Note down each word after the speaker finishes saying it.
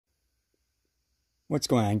What's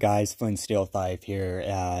going on, guys? Flynn Steel 5 here,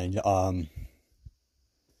 and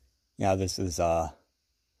yeah, this is a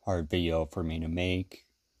hard video for me to make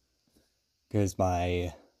because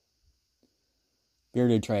my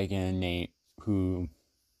bearded dragon, Nate, who,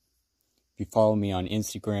 if you follow me on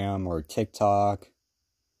Instagram or TikTok,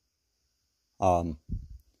 you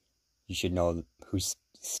should know who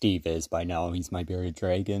Steve is by now. He's my bearded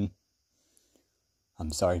dragon.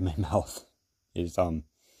 I'm sorry, my mouth is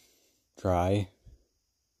dry,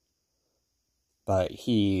 but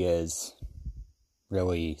he is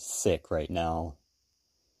really sick right now.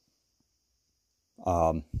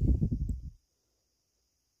 And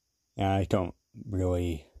I don't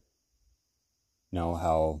really know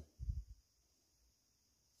how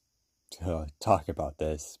to talk about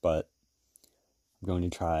this, but I'm going to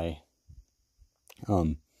try.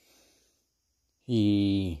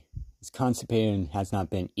 He is constipated and has not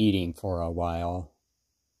been eating for a while.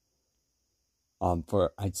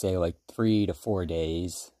 For I'd say like 3 to 4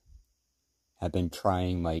 days. I've been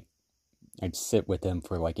trying, I'd sit with him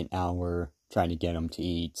for like an hour trying to get him to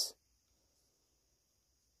eat.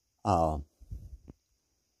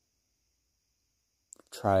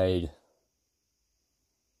 Tried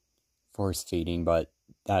force feeding, but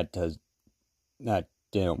that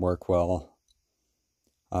didn't work well.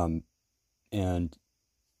 And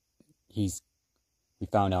we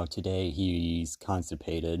found out today he's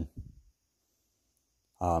constipated.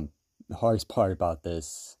 The hardest part about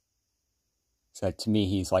this is that to me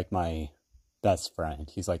he's like my best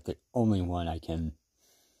friend. He's like the only one I can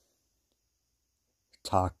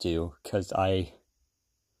talk to, because I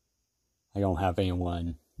don't have any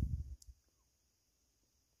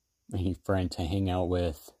friend to hang out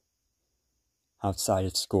with outside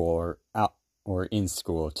of school or in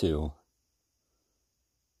school too.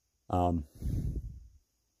 But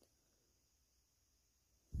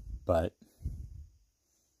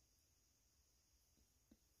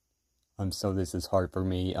so this is hard for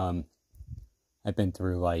me. I've been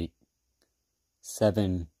through I've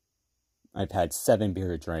had 7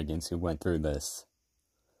 bearded dragons who went through this.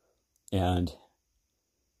 And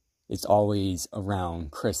it's always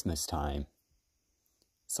around Christmas time.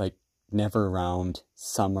 It's like never around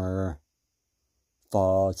summer,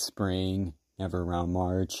 fall, spring, never around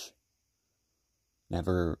March.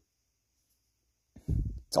 It's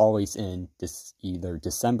always in either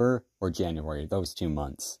December or January, those 2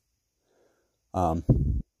 months. And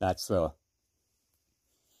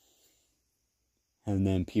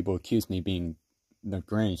then people accuse me of being the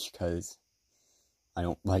Grinch because I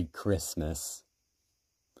don't like Christmas.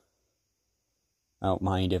 I don't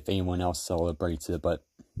mind if anyone else celebrates it, but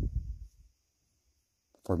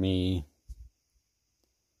for me,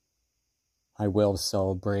 I will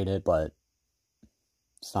celebrate it, but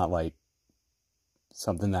it's not like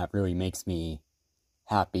something that really makes me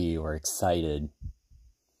happy or excited.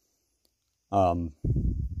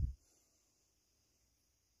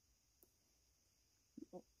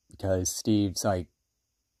 Because Steve's like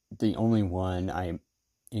the only one I'm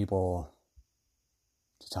able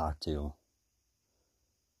to talk to.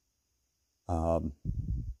 And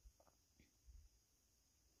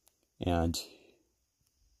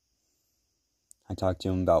I talked to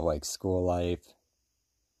him about school life.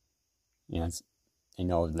 And I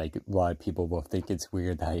know a lot of people will think it's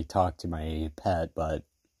weird that I talk to my pet, but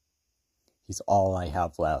he's all I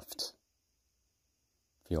have left.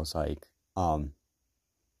 Feels like.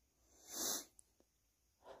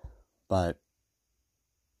 But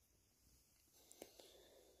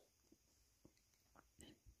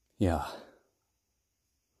yeah,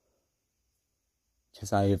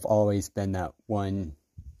 because I've always been that one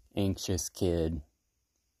anxious kid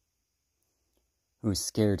who's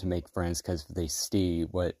scared to make friends because they see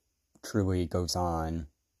what truly goes on,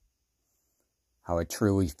 how I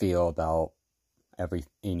truly feel about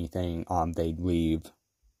anything they'd leave.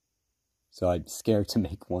 So I'm scared to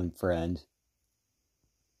make one friend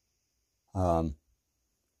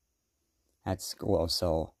at school,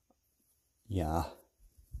 so yeah.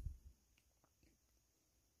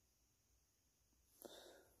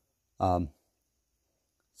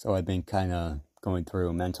 So I've been kind of going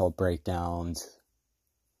through mental breakdowns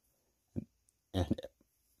and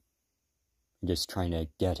just trying to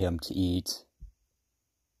get him to eat.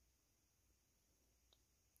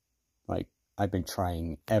 I've been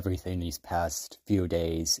trying everything these past few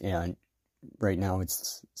days, and right now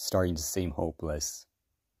it's starting to seem hopeless.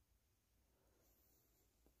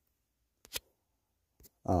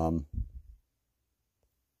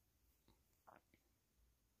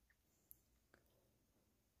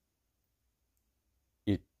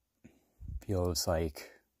 It feels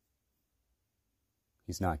like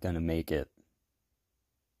he's not gonna make it.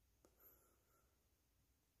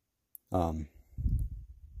 I've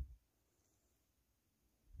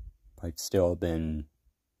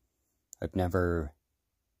never,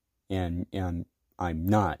 and I'm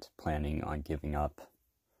not planning on giving up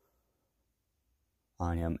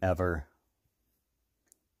on him ever.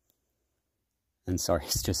 And sorry,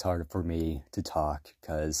 it's just hard for me to talk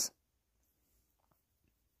because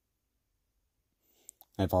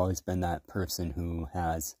I've always been that person who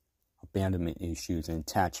has abandonment issues and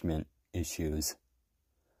attachment issues.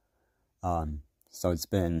 So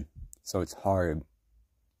it's hard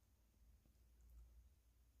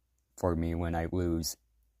for me when I lose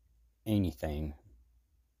anything,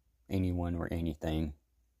 anyone or anything,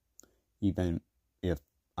 even if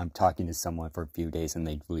I'm talking to someone for a few days and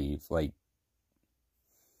they leave. Like,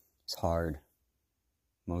 it's hard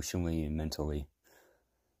emotionally and mentally.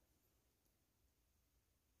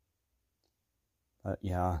 But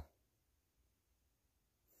yeah.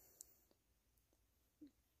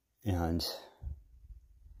 And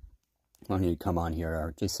I wanted to come on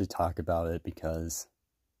here just to talk about it because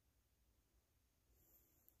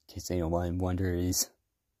in case anyone wonders,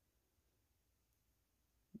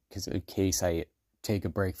 because in case I take a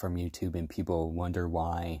break from YouTube and people wonder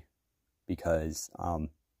why, because if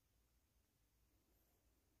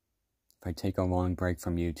I take a long break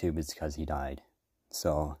from YouTube, it's because he died.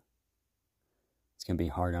 So it's going to be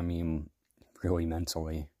hard on me really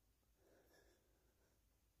mentally.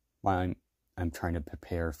 While I'm trying to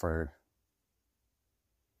prepare for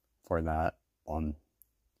that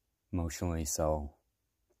emotionally, so.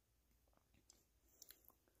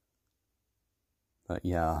 But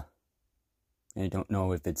yeah, I don't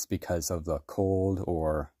know if it's because of the cold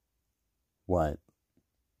or what.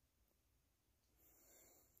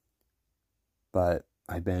 But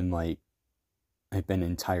I've been an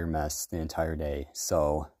entire mess the entire day,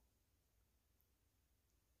 so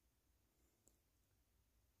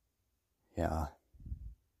yeah.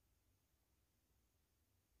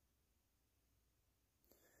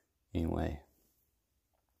 Anyway,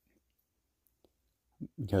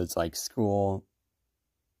 because school,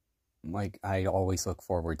 I always look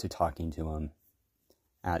forward to talking to him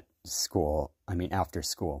at school. I mean, after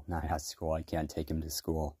school, not at school. I can't take him to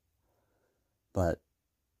school. But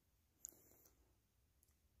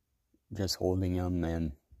just holding him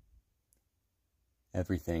and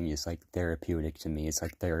everything is therapeutic to me. It's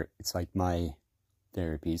like my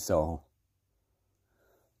therapy. So,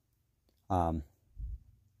 so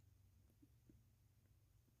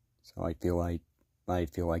I feel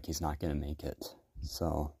like he's not gonna make it.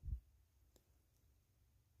 So,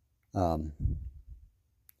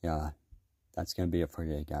 yeah, that's gonna be it for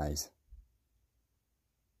today, guys.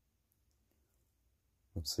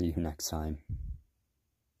 We'll see you next time.